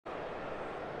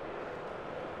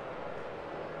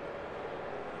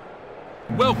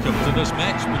Welcome to this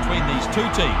match between these two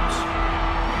teams.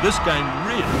 This game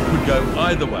really could go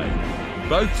either way.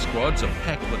 Both squads are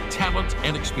packed with talent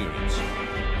and experience.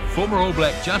 Former All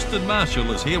Black Justin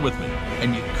Marshall is here with me,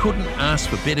 and you couldn't ask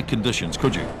for better conditions,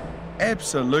 could you?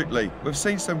 Absolutely. We've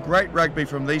seen some great rugby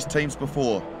from these teams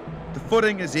before. The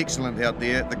footing is excellent out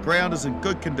there, the ground is in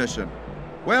good condition.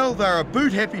 Well, they're a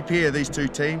boot-happy pair, these two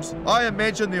teams. I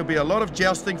imagine there'll be a lot of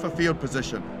jousting for field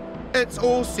position. It's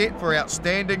all set for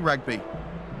outstanding rugby.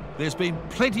 There's been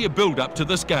plenty of build-up to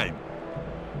this game.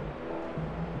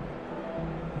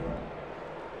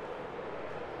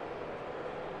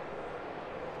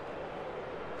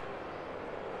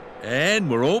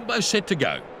 And we're almost set to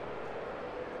go.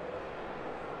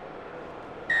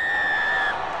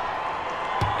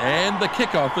 And the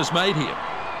kickoff is made here.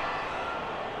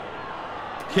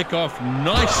 Kickoff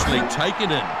nicely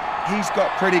taken in. He's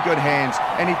got pretty good hands,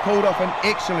 and he pulled off an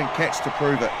excellent catch to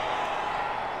prove it.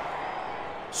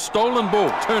 Stolen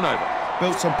ball, turnover.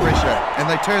 Built some pressure, and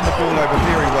they turned the ball over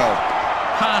very well.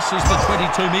 Passes the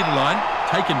 22-metre line,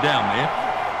 taken down there.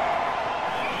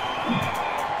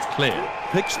 Claire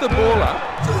picks the ball up.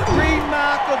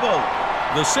 Remarkable!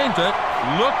 The centre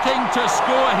looking to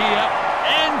score here,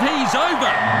 and he's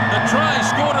over. The try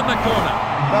scored in the corner.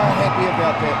 They're happy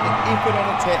about that. The effort on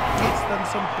attack gets them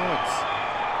some points.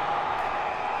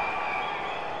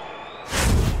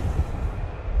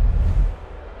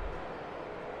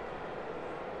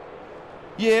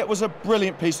 Yeah, it was a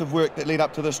brilliant piece of work that led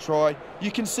up to this try. You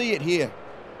can see it here.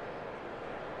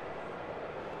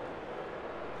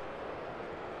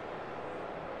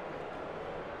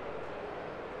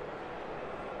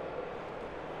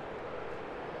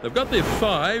 They've got their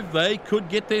 5, they could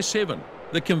get their 7.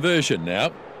 The conversion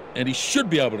now, and he should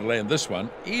be able to land this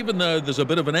one, even though there's a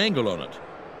bit of an angle on it.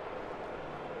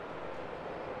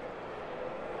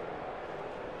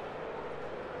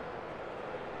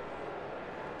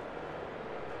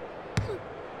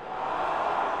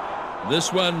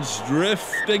 This one's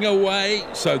drifting away,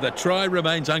 so the try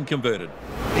remains unconverted.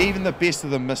 Even the best of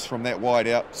them miss from that wide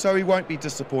out, so he won't be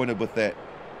disappointed with that.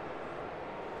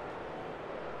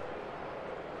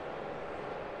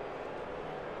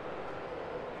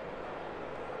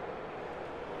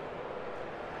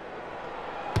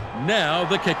 Now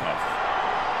the kickoff.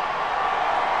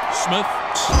 Smith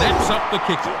snaps up the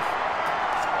kickoff.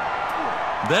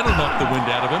 That'll knock the wind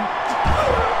out of him.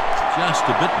 Just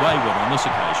a bit wayward on this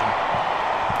occasion.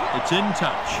 It's in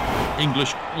touch.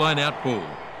 English line-out ball.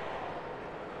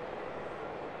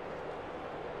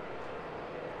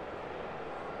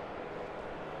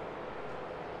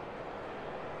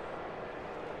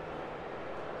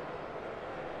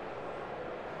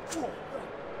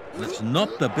 It's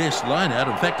not the best line-out.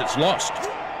 In fact, it's lost.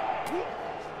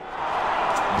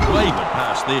 Wayward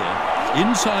pass there.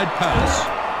 Inside pass.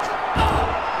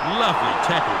 Lovely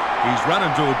tackle. He's run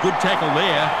into a good tackle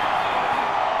there.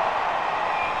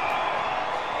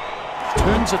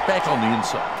 Turns it back on the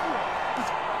inside.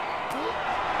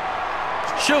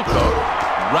 Shilcock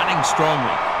running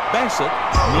strongly. Bassett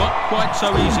not quite so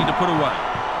easy to put away.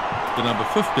 The number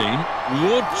 15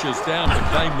 launches down to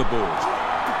claim the ball.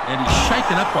 And he's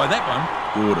shaken up by that one.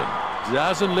 Gordon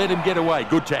doesn't let him get away.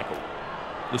 Good tackle.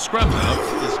 The scrum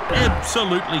half is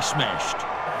absolutely smashed.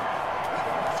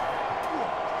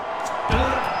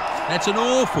 That's an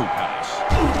awful pass.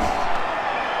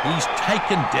 He's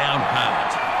taken down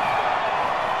hard.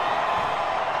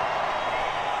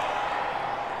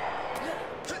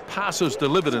 Passes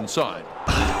delivered inside.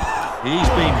 He's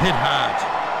been hit hard.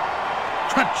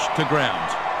 Crunched to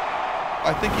ground.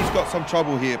 I think he's got some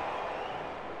trouble here.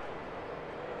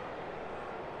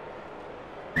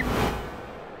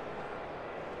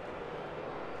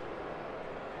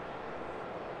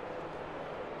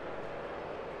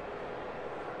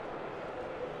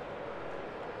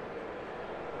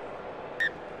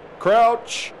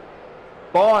 Crouch,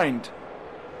 bind,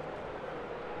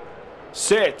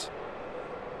 set.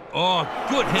 Oh,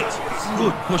 good hit.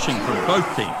 Good pushing from both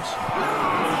teams.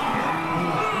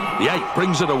 The 8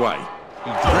 brings it away. He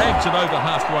drags it over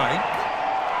halfway.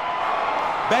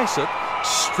 Bassett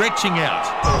stretching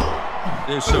out.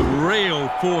 There's some real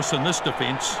force in this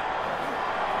defence.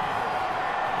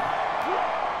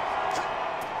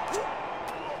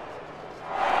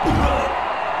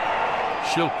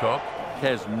 Shilcock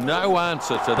has no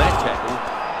answer to that tackle.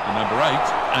 The number 8,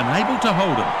 unable to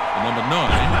hold him. The number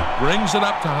 9 brings it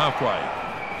up to halfway.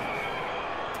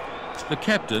 The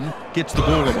captain gets the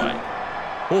ball away.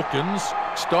 Hawkins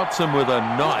stops him with a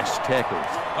nice tackle.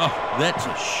 Oh, that's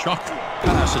a shocking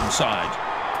pass inside.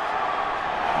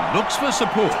 He looks for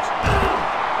support.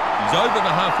 He's over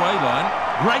the halfway line,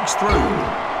 breaks through.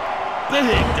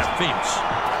 big defence.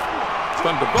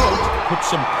 Van der Bolt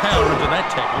puts some power into that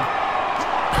tackle.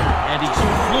 And he's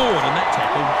floored in that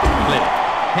tackle. Clever.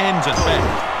 Hands it back.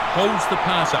 Holds the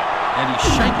pass up. And he's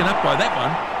shaken up by that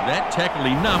one. That tackle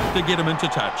enough to get him into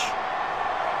touch.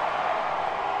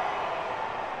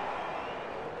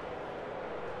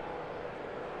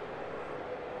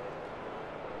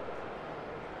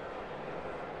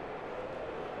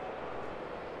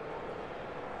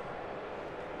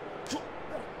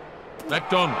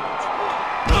 McDonald.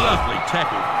 Lovely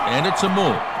tackle. And it's a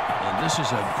maul. And this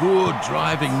is a good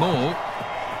driving maul.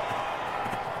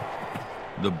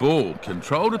 The ball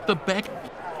controlled at the back.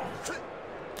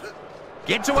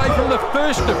 Gets away from the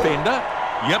first defender.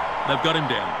 Yep, they've got him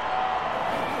down.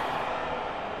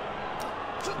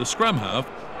 The scrum half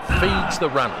feeds the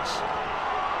runners.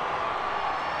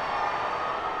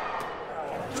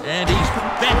 And he's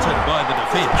battered by the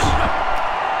defence.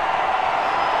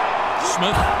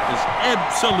 Smith is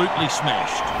absolutely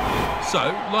smashed. So,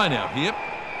 line out here.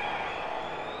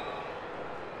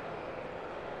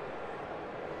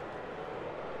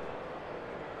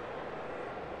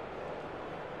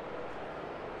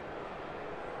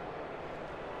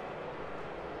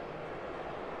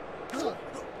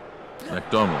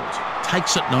 McDonald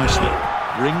takes it nicely,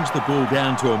 brings the ball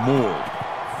down to a maul.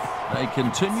 They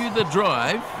continue the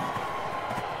drive.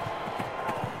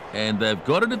 And they've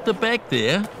got it at the back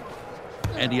there.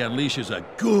 And he unleashes a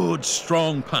good,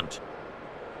 strong punt.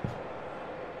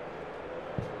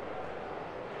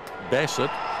 Bassett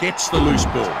gets the loose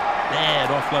ball. Bad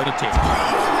offload attempt.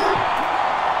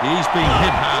 He's being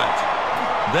hit hard.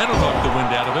 That'll knock the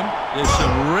wind out of him. There's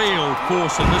some real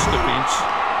force in this defence.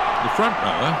 The front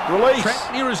rower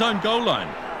trapped near his own goal line.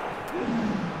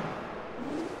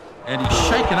 And he's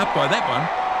shaken up by that one.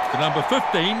 The number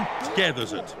 15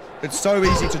 gathers it. It's so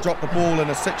easy to drop the ball in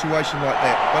a situation like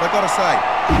that, but I gotta say,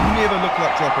 he never looked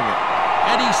like dropping it.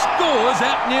 And he scores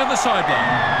out near the sideline.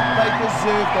 They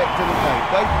deserved that, didn't they?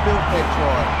 They built that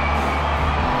try.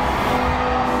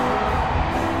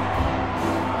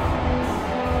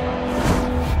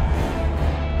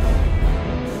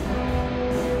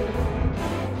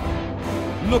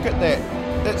 Look at that.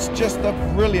 It's just a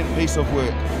brilliant piece of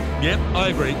work. Yep, I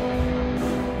agree.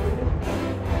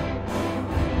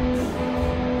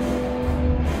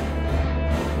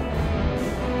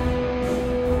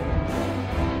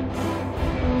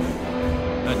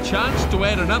 Chance to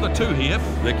add another 2 here.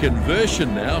 The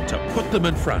conversion now to put them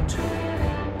in front.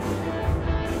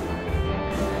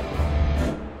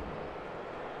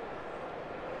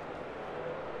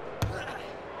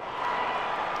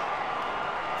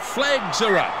 Flags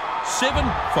are up.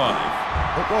 7-5.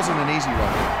 It wasn't an easy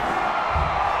one.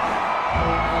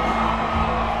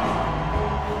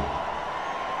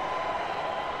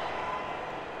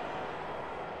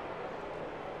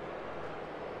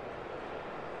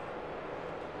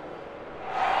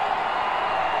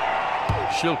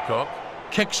 Shilcock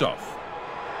kicks off.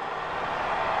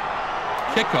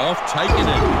 Kick-off taken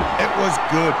in. It was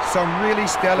good. Some really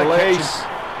stellar catches.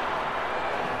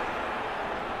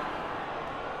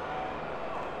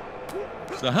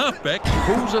 The halfback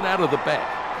pulls it out of the back.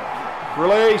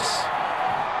 Release.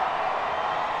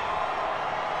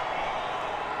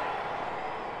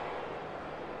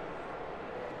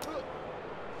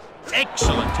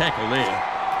 Excellent tackle there.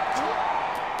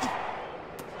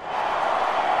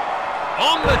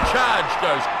 On the charge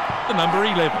goes the number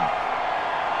 11.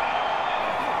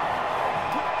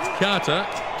 Carter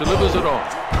delivers it on.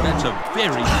 That's a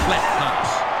very flat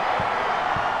pass.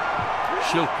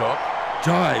 Shilcock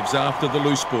dives after the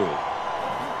loose ball.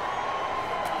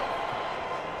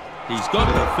 He's got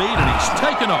the feed and he's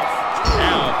taken off.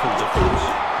 Powerful defence.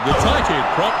 The tight head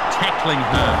prop tackling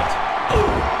hard.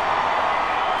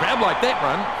 Crowd like that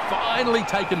run, finally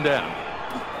taken down.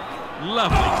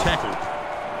 Lovely tackle.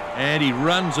 And he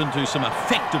runs into some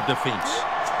effective defence.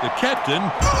 The captain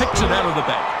picks it out of the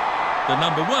back. The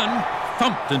number 1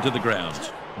 thumped into the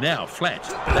ground. Now flat.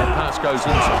 That pass goes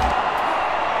inside.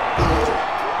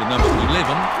 The number 11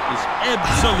 is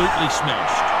absolutely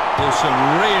smashed. There's some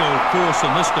real force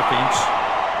in this defence.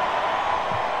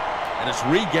 And it's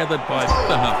regathered by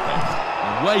the halfback.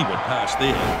 A wayward pass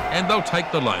there. And they'll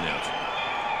take the line out.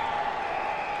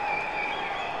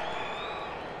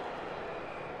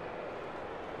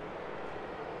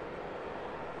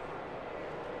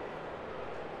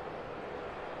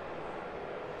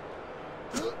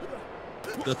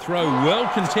 The throw well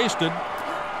contested.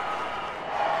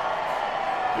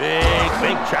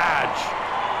 Big charge.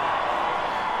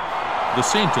 The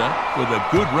centre with a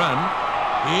good run.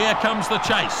 Here comes the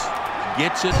chase.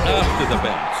 Gets it after the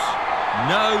bounce.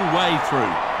 No way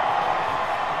through.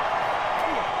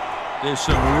 There's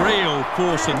some real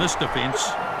force in this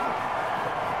defence.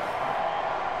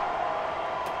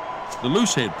 The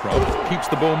loose head prop keeps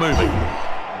the ball moving.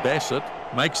 Bassett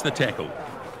makes the tackle.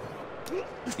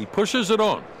 He pushes it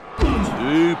on.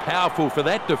 Too powerful for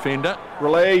that defender.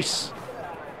 Release.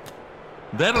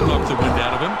 That'll knock the wind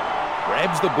out of him.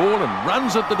 Grabs the ball and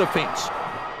runs at the defence.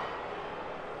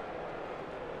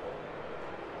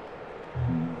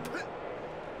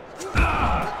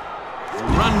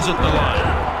 Runs at the line.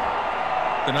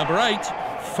 The number 8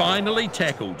 finally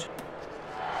tackled.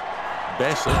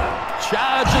 Bassett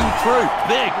charging through.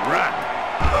 Big run.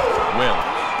 Well,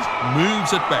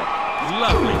 moves it back.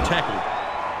 Lovely tackle.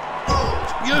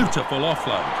 Beautiful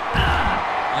offload.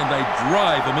 And they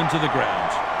drive him into the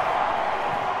ground.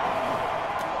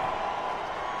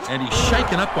 And he's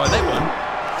shaken up by that one.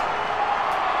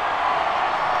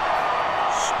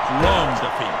 Strong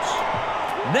defence.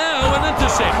 Now an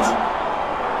intercept.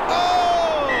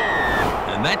 Oh!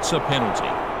 And that's a penalty.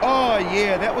 Oh,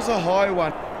 yeah, that was a high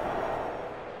one.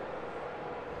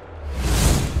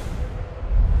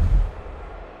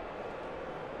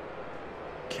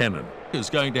 Cannon is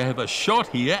going to have a shot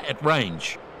here at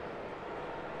range.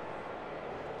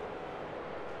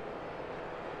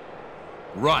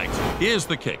 Right, here's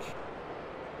the kick.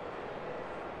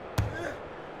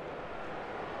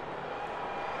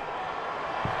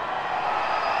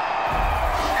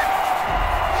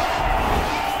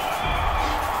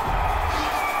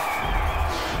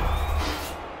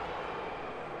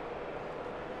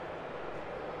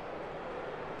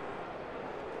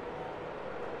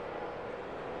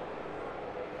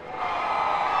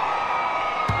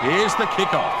 Here's the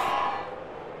kickoff.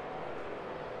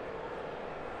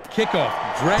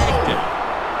 Kickoff dragged it.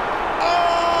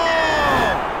 Oh!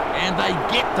 And they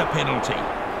get the penalty.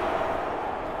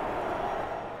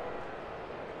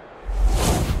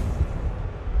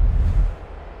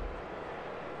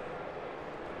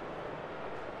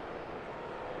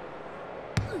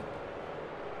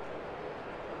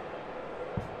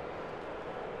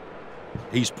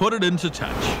 He's put it into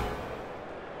touch.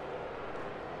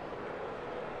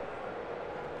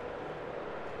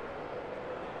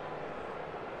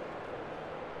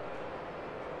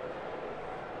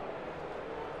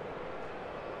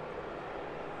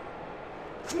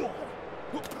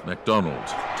 McDonald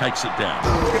takes it down.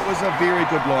 It was a very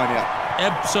good line out.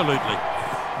 Absolutely.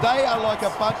 They are like a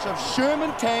bunch of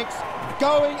Sherman tanks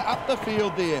going up the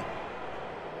field there.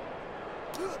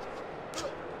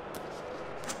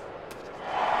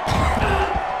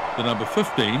 The number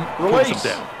 15 Release. puts it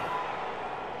down.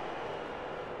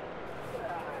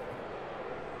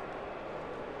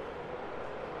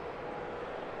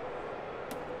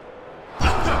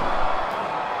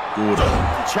 Gordon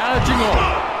charging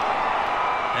on.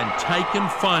 And taken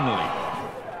finally.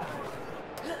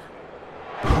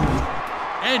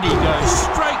 And he goes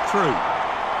straight through.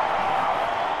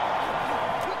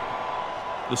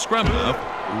 The scrum half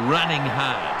running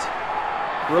hard.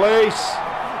 Release.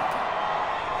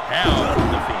 Powerful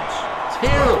defence.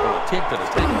 Terrible attempt at a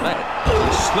tackle that.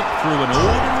 He slipped through an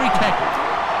ordinary tackle.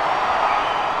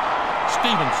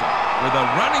 Stevenson with a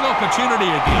running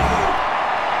opportunity again.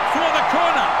 For the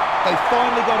corner. They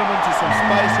finally got him into some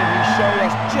space and he showed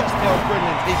us just how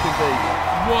brilliant he can be.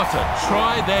 What a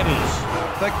try that is.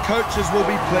 The coaches will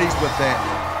be pleased with that.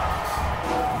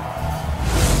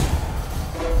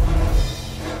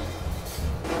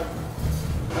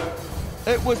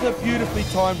 It was a beautifully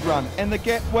timed run and the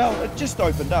gap, well, it just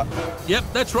opened up. Yep,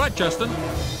 that's right, Justin.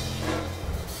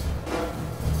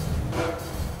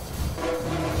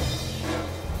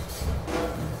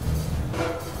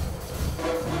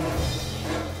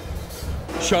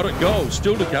 Shot at goal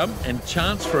still to come and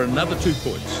chance for another 2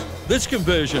 points. This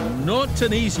conversion, not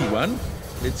an easy one.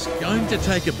 It's going to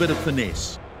take a bit of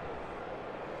finesse.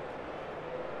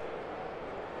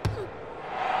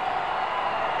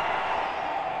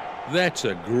 That's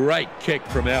a great kick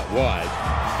from out wide.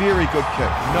 Very good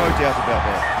kick, no doubt about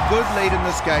that. Good lead in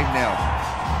this game now.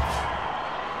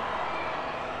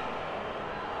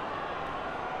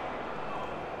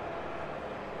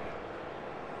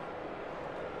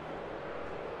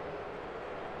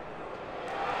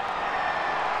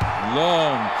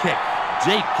 Long kick,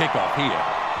 deep kickoff here.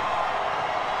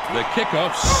 The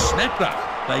kickoff snapped up.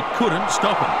 They couldn't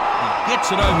stop him. He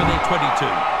gets it over their 22.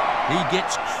 He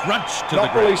gets crunched to the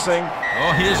Not ground. releasing.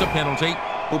 Oh, here's a penalty.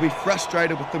 Will be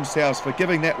frustrated with themselves for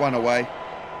giving that one away.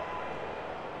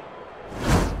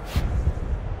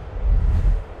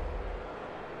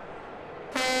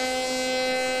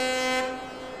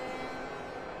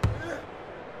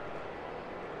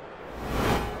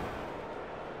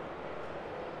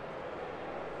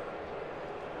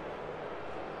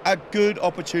 A good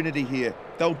opportunity here.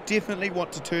 They'll definitely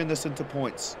want to turn this into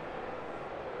points.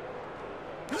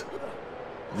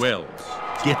 Wells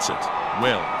gets it.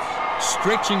 Wells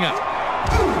stretching up.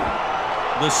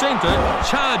 The centre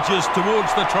charges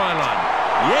towards the try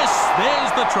line. Yes,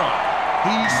 there's the try.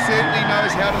 He certainly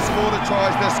knows how to score the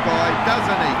tries, this guy,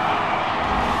 doesn't he?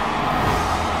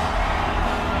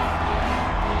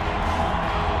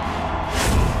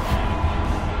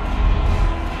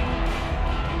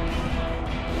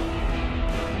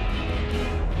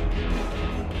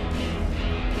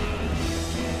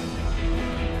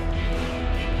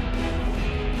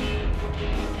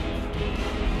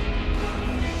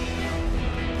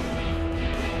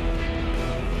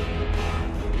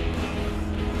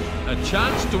 A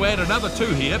chance to add another 2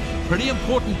 here. Pretty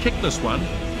important kick, this one.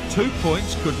 2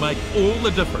 points could make all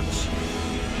the difference.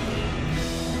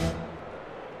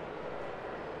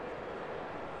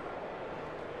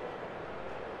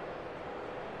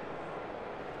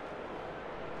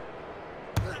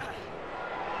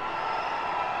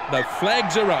 The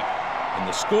flags are up, and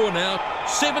the score now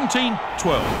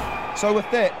 17-12. So with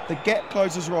that, the gap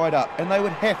closes right up, and they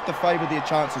would have to favour their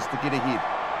chances to get ahead.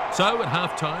 So at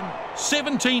half-time,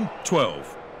 17-12.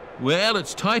 Well,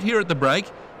 it's tight here at the break,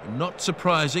 and not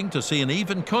surprising to see an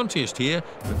even contest here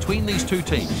between these two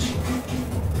teams.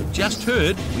 We've just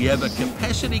heard we have a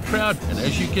capacity crowd, and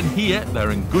as you can hear,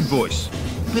 they're in good voice.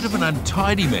 Bit of an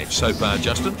untidy match so far,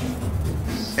 Justin.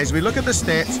 As we look at the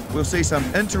stats, we'll see some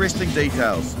interesting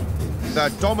details. They're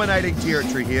dominating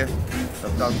territory here.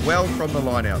 They've done well from the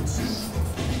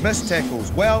lineouts. Missed tackles,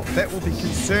 well, that will be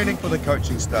concerning for the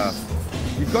coaching staff.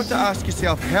 You've got to ask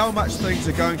yourself how much things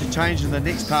are going to change in the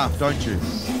next half, don't you?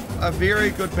 A very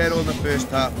good battle in the first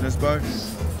half, Nisbo.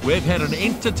 We've had an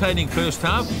entertaining first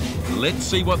half. Let's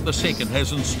see what the second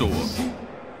has in store.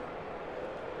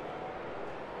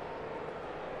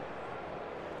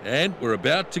 And we're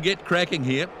about to get cracking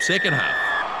here, second half.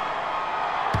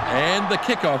 And the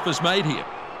kickoff is made here.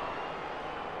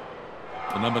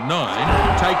 The number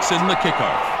 9 takes in the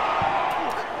kickoff.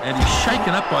 And he's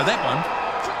shaken up by that one.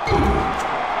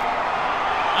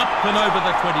 Up and over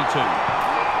the 22.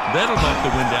 That'll knock the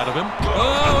wind out of him.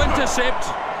 Oh, intercept.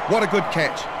 What a good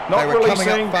catch. Not they were releasing.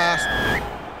 coming up fast.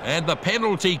 And the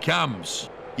penalty comes.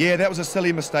 Yeah, that was a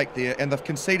silly mistake there, and they've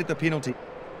conceded the penalty.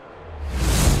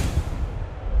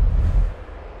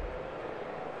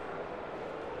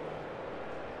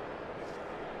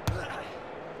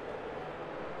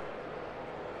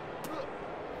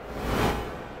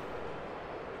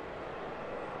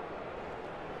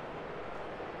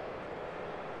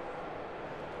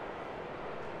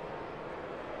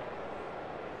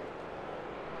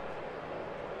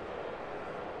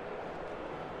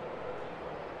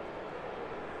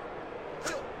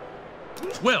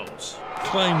 Wells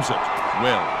claims it.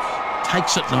 Wells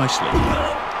takes it nicely.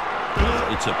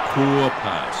 It's a poor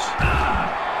pass.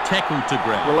 Tackle to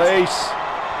ground. Release.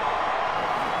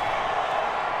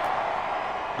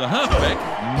 The halfback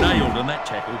nailed in that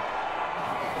tackle.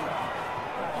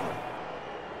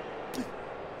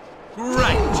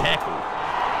 Great tackle.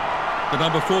 The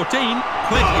number 14,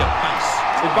 plenty of pace.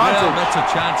 Advantage. Well, that's a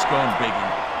chance gone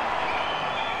begging.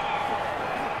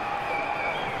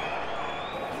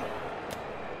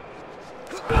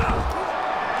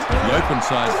 The open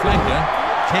side flanker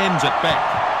hands it back.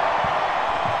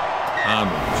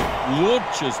 Arnold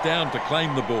launches down to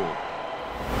claim the ball.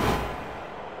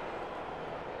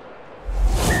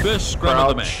 First scrum of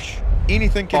the match.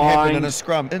 Anything can happen in a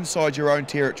scrum inside your own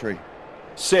territory.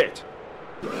 Set.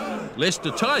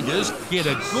 Leicester Tigers get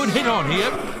a good hit on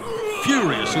here.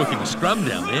 Furious looking scrum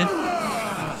down there.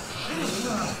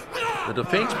 The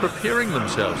defence preparing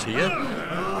themselves here.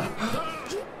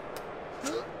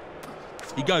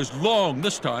 He goes long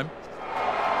this time.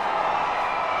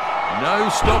 No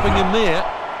stopping him there.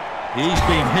 He's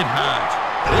been hit hard.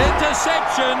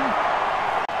 Interception.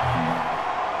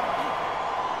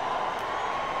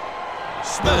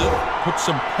 Smith puts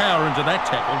some power into that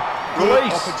tackle. Good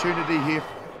Release. opportunity here.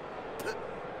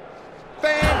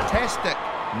 Fantastic.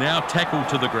 Now tackled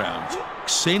to the ground.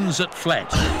 Sends it flat.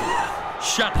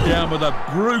 Shut down with a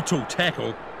brutal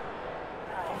tackle.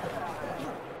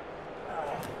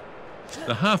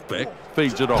 The halfback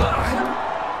feeds it off.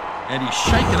 And he's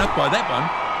shaken up by that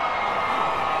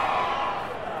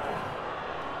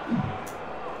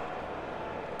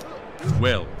one.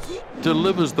 Wells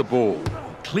delivers the ball.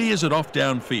 Clears it off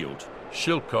downfield.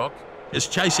 Shilcock is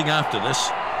chasing after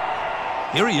this.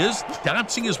 Here he is,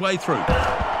 dancing his way through.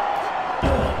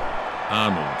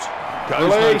 Arnold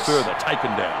goes Release. no further,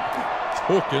 taken down.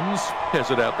 Hawkins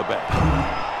has it out the back.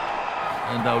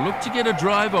 And they'll look to get a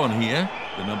drive on here.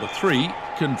 The number 3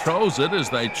 controls it as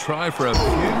they try for a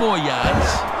few more yards.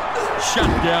 Shut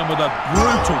down with a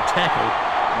brutal tackle.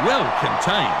 Well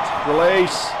contained.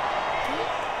 Release.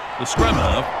 The scrum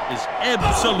half is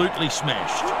absolutely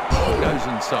smashed. Goes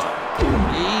inside.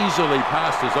 Easily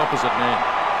past his opposite man.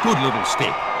 Good little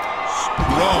step.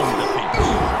 Strong defence.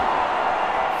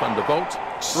 Thunderbolt.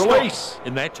 Release.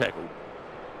 In that tackle.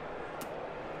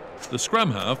 The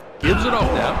scrum half gives it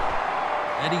off now.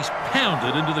 And he's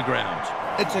pounded into the ground.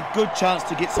 It's a good chance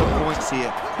to get some points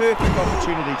here. Perfect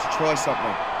opportunity to try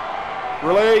something.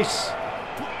 Release.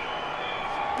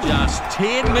 Just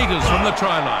 10 metres from the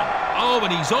try line. Oh,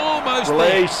 and he's almost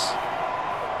Release.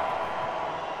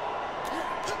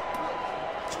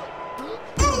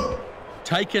 there.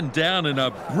 Taken down in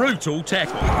a brutal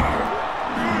tackle.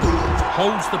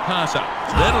 Holds the pass up.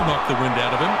 That'll knock the wind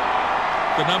out of him.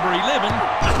 The number 11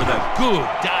 with a good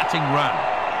darting run.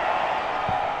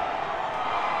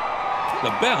 The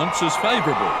bounce is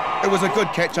favourable. It was a good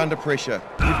catch under pressure.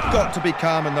 You've got to be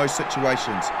calm in those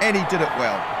situations, and he did it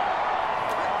well.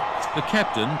 The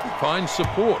captain finds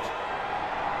support.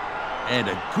 And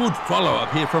a good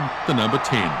follow-up here from the number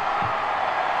 10.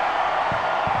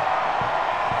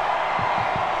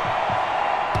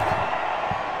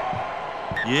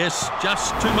 Yes,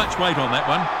 just too much weight on that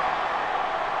one.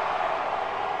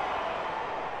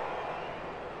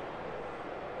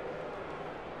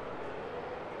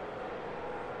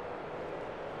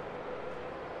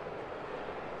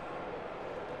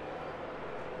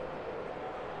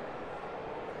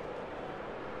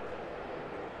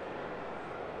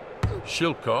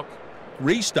 Shilcock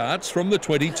restarts from the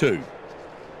 22.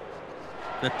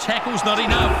 The tackle's not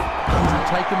enough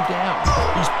to take him down.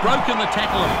 He's broken the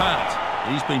tackle apart.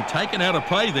 He's been taken out of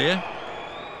play there.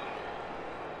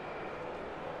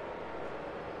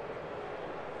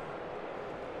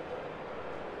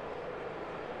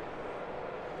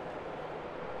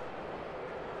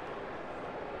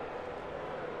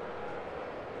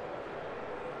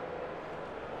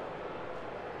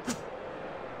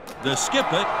 The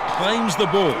skipper claims the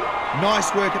ball.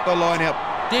 Nice work at the line-out.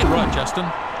 Dead right, Justin.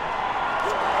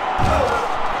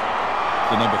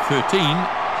 The number 13.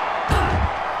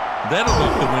 That'll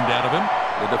knock the wind out of him.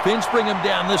 The defence bring him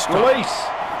down this time. Release.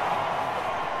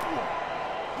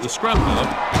 The scrum half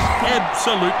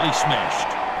absolutely smashed.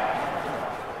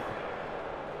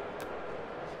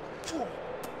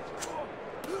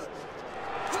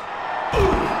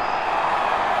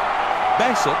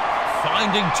 Bassett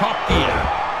finding top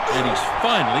gear. And he's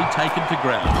finally taken to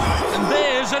ground. And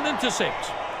there's an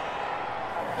intercept.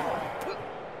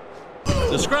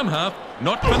 The scrum half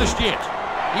not finished yet.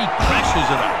 He crashes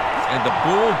it up and the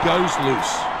ball goes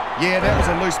loose. Yeah, that was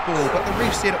a loose ball, but the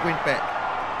ref said it went back.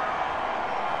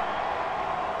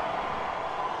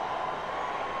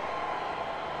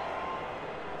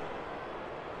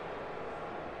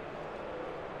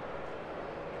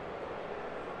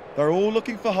 They're all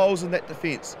looking for holes in that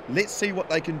defence. Let's see what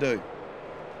they can do.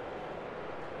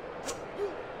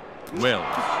 Wells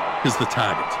is the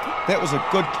target. That was a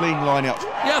good, clean line-out.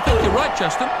 Yeah, I think you're right,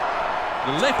 Justin.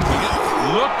 The left winger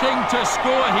looking to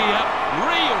score here.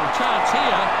 Real chance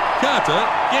here. Carter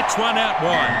gets one out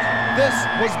wide. This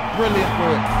was brilliant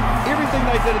work. Everything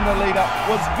they did in the lead-up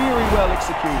was very well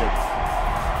executed.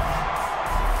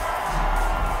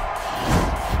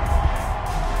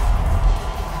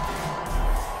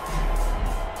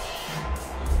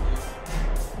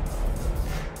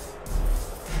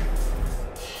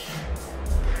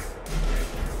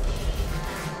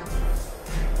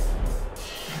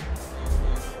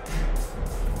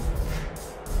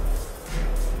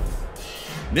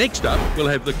 Next up, we'll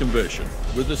have the conversion.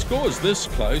 With the scores this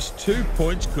close, 2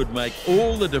 points could make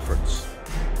all the difference.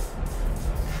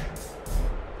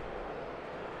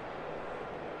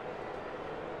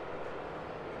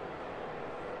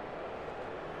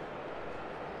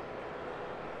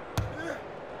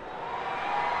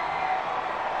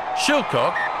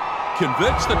 Shilcock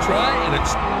converts the try and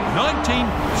it's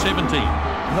 19-17.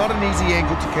 Not an easy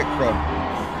angle to kick from.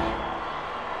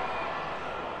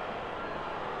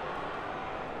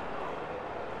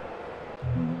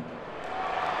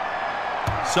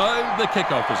 So the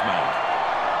kickoff is made.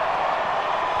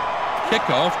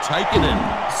 Kickoff taken in.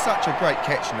 Such a great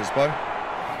catch, Nisbo.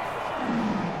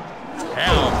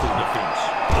 Powerful defence.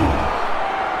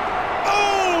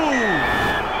 Oh!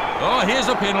 Oh, here's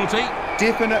a penalty.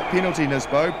 Definite penalty,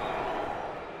 Nisbo.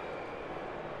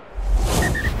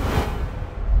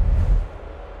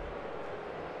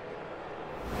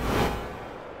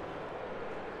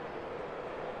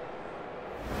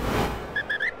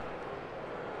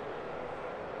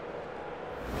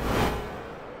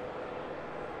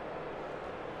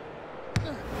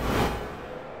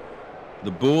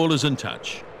 The ball is in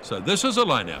touch, so this is a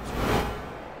line-out.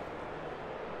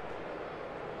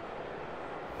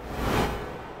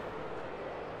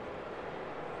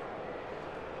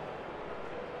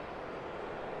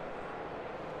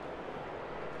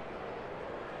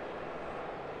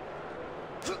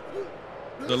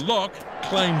 The lock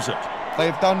claims it. They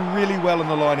have done really well in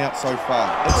the line-out so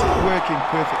far. It's working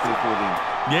perfectly for them.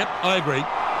 Yep, I agree.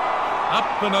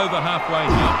 Up and over halfway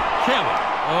now. Kelly.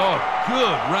 Oh,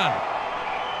 good run.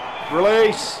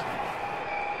 Release.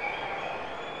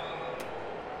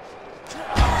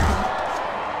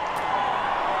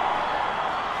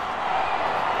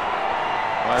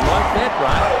 I like that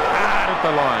run. Hard at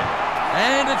the line.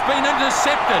 And it's been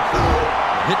intercepted.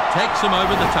 The hit takes him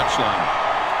over the touchline.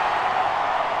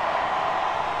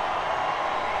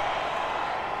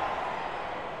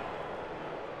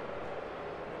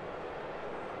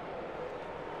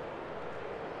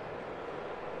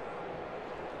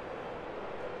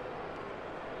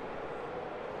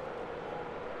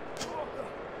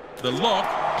 The lock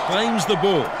claims the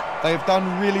ball. They have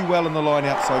done really well in the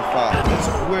line-out so far. It's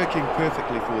working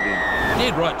perfectly for them.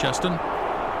 Dead right, Justin.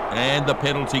 And the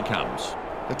penalty comes.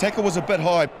 The tackle was a bit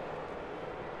high.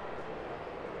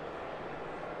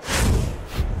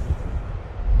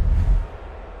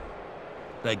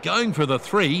 They're going for the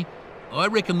 3. I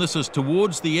reckon this is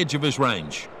towards the edge of his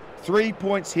range. 3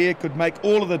 points here could make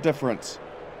all of the difference.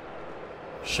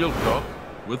 Shilcock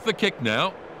with the kick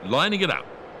now, lining it up.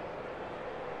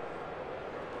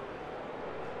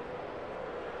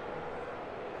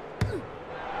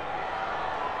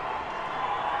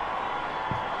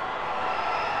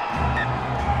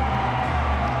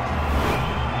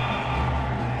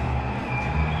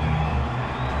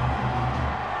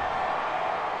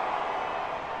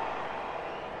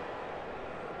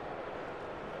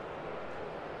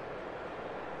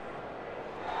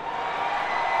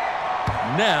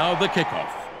 Now the kickoff.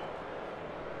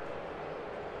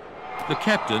 The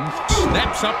captain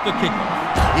snaps up the kickoff.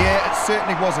 Yeah, it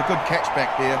certainly was a good catch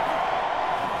back there.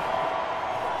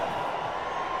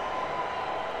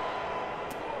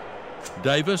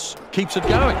 Davis keeps it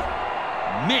going.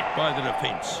 Met by the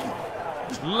defence.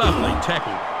 Lovely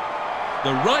tackle.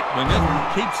 The right winger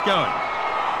keeps going.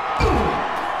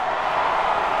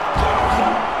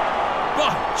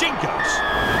 Oh, Jinkos!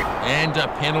 And a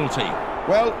penalty.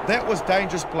 Well, that was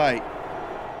dangerous play.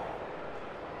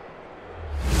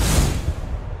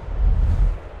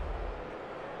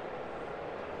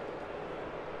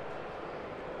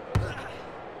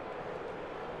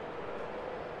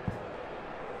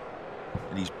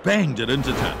 And he's banged it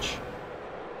into touch.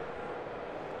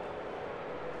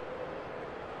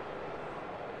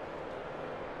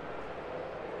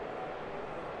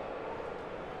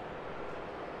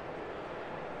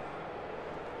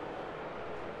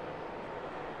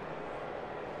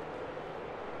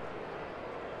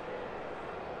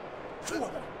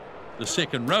 The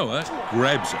second rower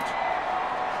grabs it.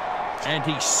 And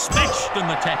he's smashed in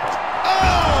the tackle.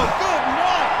 Oh, good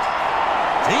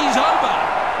night! He's over.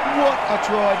 What a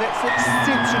try. That's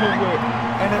exceptional work.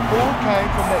 And it all came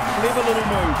from that clever little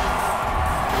move.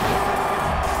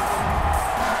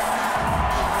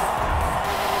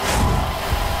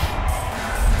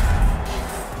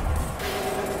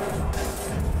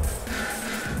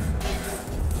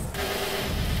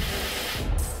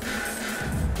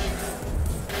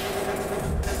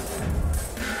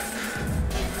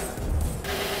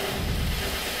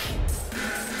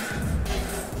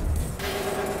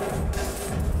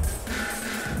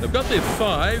 They've got their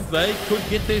 5, they could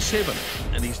get their 7.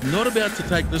 And he's not about to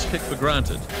take this kick for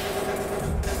granted.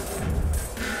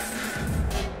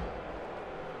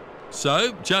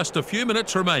 So, just a few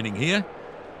minutes remaining here.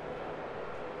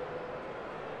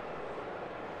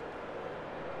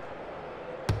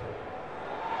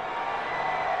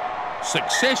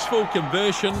 Successful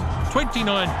conversion,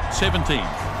 29-17.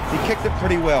 He kicked it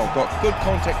pretty well, got good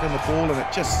contact in the ball, and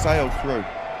it just sailed through.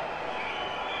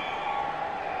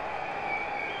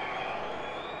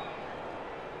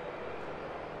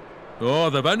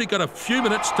 Oh, they've only got a few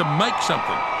minutes to make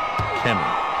something.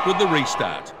 Cameron with the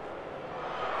restart.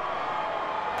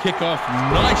 Kick-off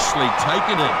nicely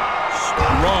taken in.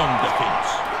 Strong defence.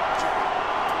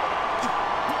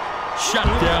 Shut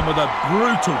down with a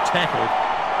brutal tackle.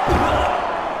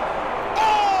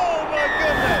 Oh, my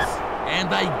goodness! And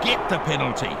they get the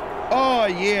penalty. Oh,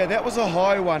 yeah, that was a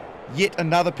high one. Yet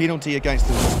another penalty against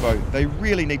the Lisbo. They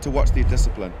really need to watch their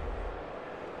discipline.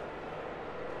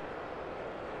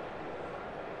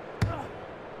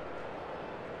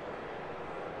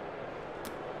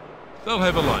 They'll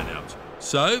have a line out.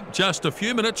 So, just a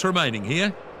few minutes remaining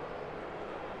here.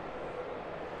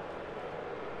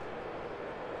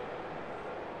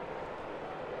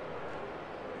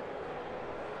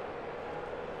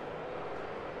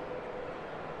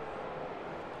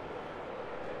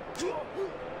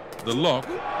 The lock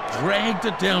dragged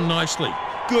it down nicely.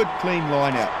 Good clean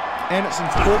line out. And it's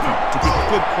important to get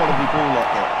good quality ball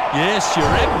like that. Yes, you're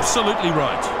absolutely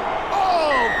right.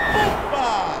 Oh,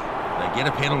 football! They get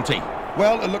a penalty.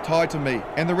 Well, it looked high to me,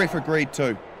 and the ref agreed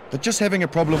too. They're just having a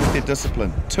problem with their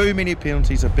discipline. Too many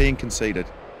penalties are being conceded.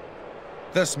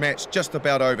 This match just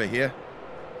about over here.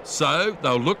 So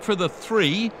they'll look for the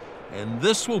 3, and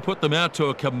this will put them out to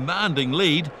a commanding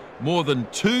lead, more than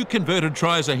 2 converted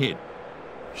tries ahead.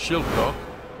 Shilcock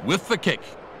with the kick.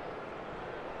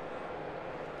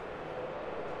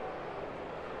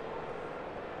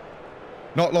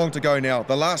 Not long to go now,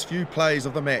 the last few plays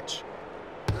of the match.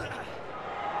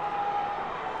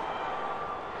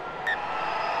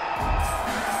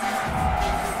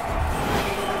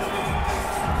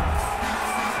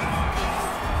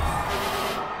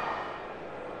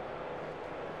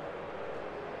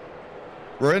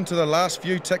 We're into the last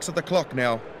few ticks of the clock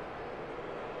now.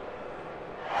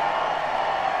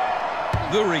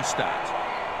 The restart.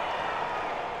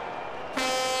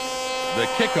 The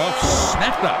kickoff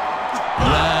snapped up.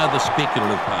 The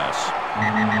speculative pass.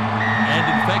 And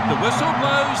in fact, the whistle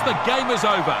blows, the game is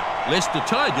over. Leicester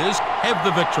Tigers have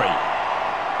the victory.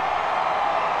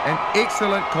 An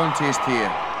excellent contest here.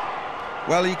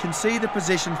 Well, you can see the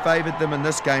possession favoured them in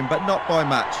this game, but not by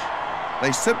much.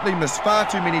 They simply missed far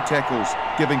too many tackles,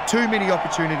 giving too many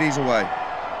opportunities away.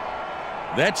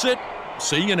 That's it.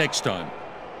 See you next time.